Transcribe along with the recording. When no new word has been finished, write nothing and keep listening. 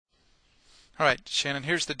Alright, Shannon,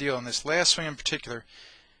 here's the deal. On this last swing in particular,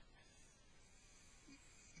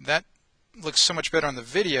 that looks so much better on the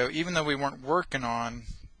video, even though we weren't working on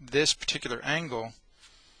this particular angle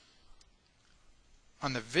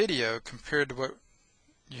on the video compared to what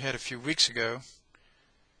you had a few weeks ago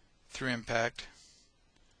through impact.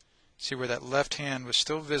 See where that left hand was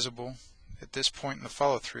still visible at this point in the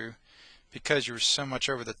follow-through because you were so much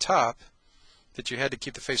over the top that you had to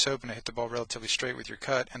keep the face open to hit the ball relatively straight with your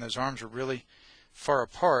cut, and those arms were really far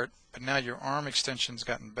apart, but now your arm extension's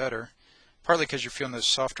gotten better, partly because you're feeling those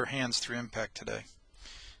softer hands through impact today.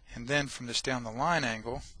 And then from this down the line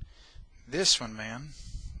angle, this one, man,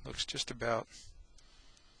 looks just about,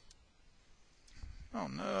 oh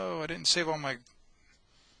no, I didn't save all my,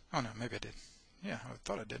 oh no, maybe I did. Yeah, I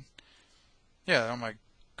thought I did. Yeah, all my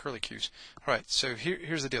curly cues. Alright, so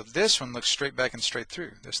here's the deal. This one looks straight back and straight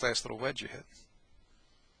through, this last little wedge you hit.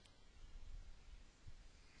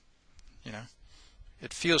 You know,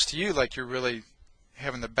 it feels to you like you're really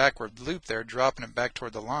having the backward loop there, dropping it back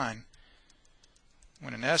toward the line,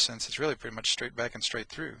 when in essence it's really pretty much straight back and straight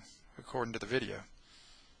through, according to the video.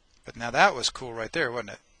 But now that was cool right there,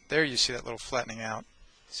 wasn't it? There you see that little flattening out.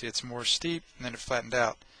 See, it's more steep, and then it flattened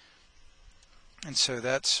out. And so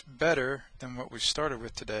that's better than what we started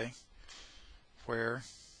with today, where,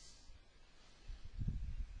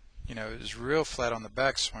 you know, it was real flat on the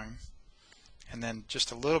backswing, and then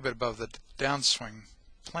just a little bit above the downswing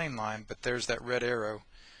plane line, but there's that red arrow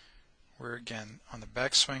where, again, on the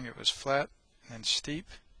backswing it was flat and then steep,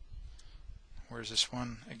 whereas this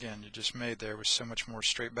one, again, you just made there was so much more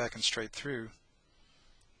straight back and straight through.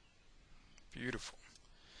 Beautiful.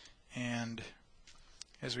 And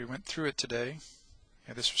as we went through it today,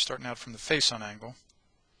 yeah, this was starting out from the face-on angle.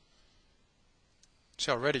 See,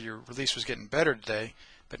 already your release was getting better today,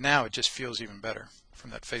 but now it just feels even better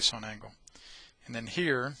from that face-on angle. And then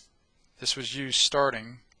here, this was you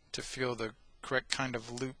starting to feel the correct kind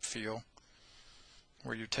of loop feel,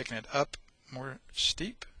 where you're taking it up more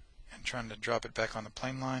steep and trying to drop it back on the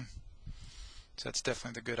plane line. So that's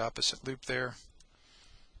definitely the good opposite loop there.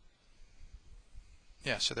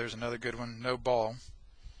 Yeah, so there's another good one, no ball.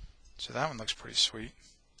 So that one looks pretty sweet.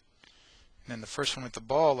 And then the first one with the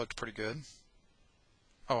ball looked pretty good.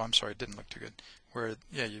 Oh, I'm sorry, it didn't look too good. Where,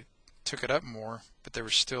 yeah, you took it up more, but there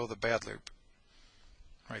was still the bad loop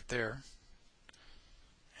right there.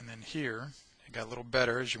 And then here, it got a little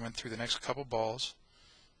better as you went through the next couple balls.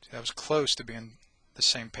 See, that was close to being the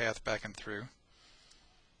same path back and through.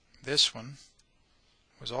 This one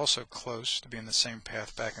was also close to being the same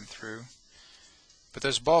path back and through. But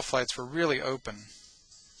those ball flights were really open.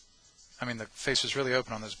 I mean, the face was really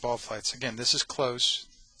open on those ball flights. Again, this is close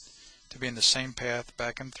to being the same path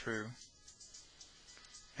back and through.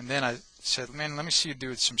 And then I said, man, let me see you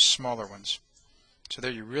do some smaller ones. So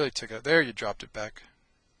there you really took it. There you dropped it back,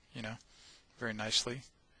 you know, very nicely.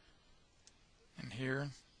 And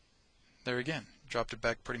here, there again, dropped it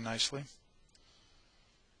back pretty nicely.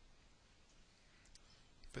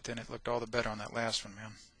 But then it looked all the better on that last one,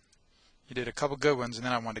 man. You did a couple good ones, and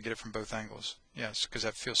then I wanted to get it from both angles. Yes, because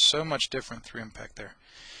that feels so much different through impact there.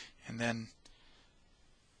 And then,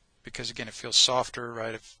 because again, it feels softer,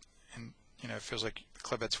 right? And you know, it feels like the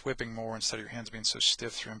club head's whipping more instead of your hands being so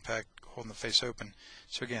stiff through impact, holding the face open.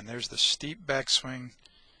 So again, there's the steep backswing,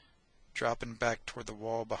 dropping back toward the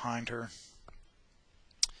wall behind her.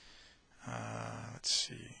 Let's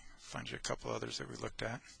see, find you a couple others that we looked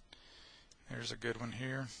at. There's a good one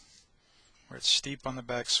here, where it's steep on the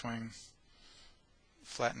backswing,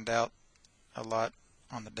 flattened out a lot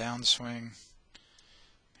on the downswing.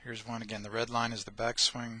 Here's one again. The red line is the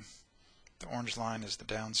backswing. The orange line is the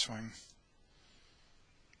downswing.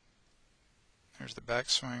 There's the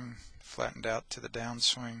backswing, flattened out to the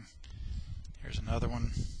downswing. Here's another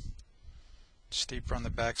one. Steeper on the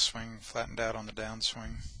backswing, flattened out on the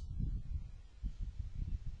downswing.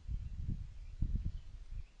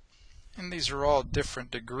 And these are all different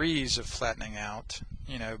degrees of flattening out,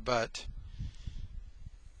 you know, but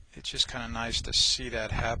it's just kind of nice to see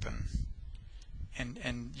that happen.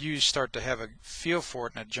 And you start to have a feel for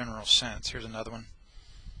it in a general sense. Here's another one.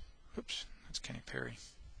 Oops, that's Kenny Perry.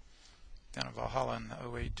 Down at Valhalla in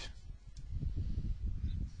the 08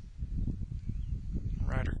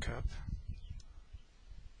 Ryder Cup.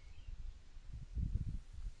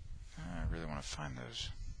 I really want to find those.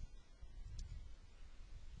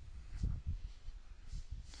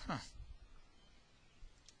 Huh.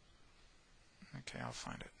 Okay, I'll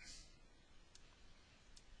find it.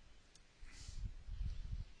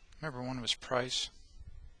 Remember, one was Price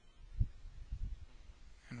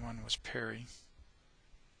and one was Perry.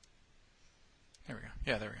 There we go.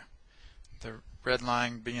 Yeah, there we go. The red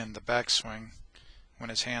line being the backswing when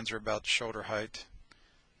his hands are about shoulder height.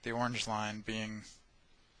 The orange line being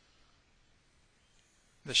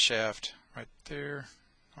the shaft right there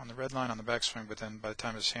on the red line on the backswing, but then by the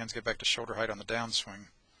time his hands get back to shoulder height on the downswing,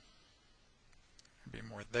 there'll be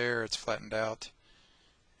more there, it's flattened out.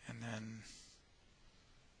 And then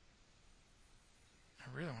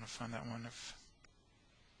I really want to find that one of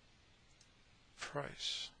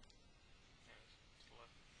Price.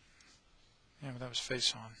 Yeah, but that was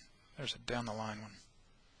face on. There's a down the line one.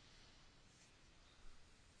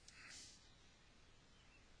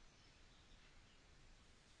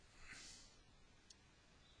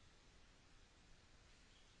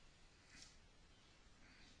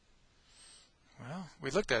 Well, we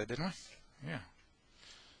looked at it, didn't we? Yeah.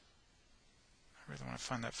 I really want to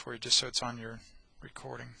find that for you just so it's on your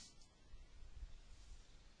recording.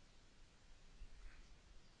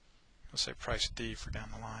 We'll say price D for down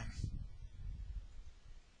the line.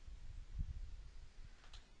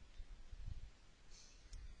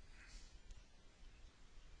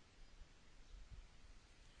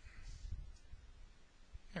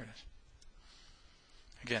 There it is.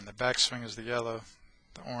 Again, the backswing is the yellow,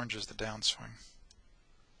 the orange is the downswing.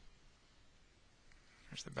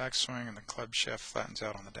 There's the backswing, and the club shaft flattens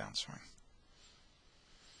out on the downswing.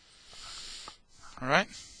 All right,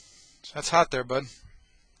 so that's hot there, bud.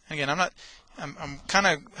 Again, I'm kind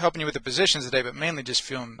of helping you with the positions today, but mainly just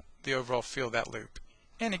feeling the overall feel of that loop.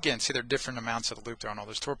 And again, see, there are different amounts of the loop there on all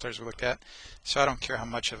those tour players we looked at, so I don't care how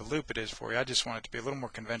much of a loop it is for you. I just want it to be a little more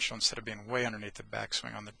conventional instead of being way underneath the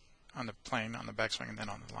backswing on the plane, on the backswing, and then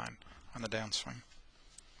on the line, on the downswing.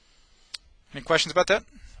 Any questions about that?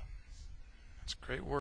 That's great work.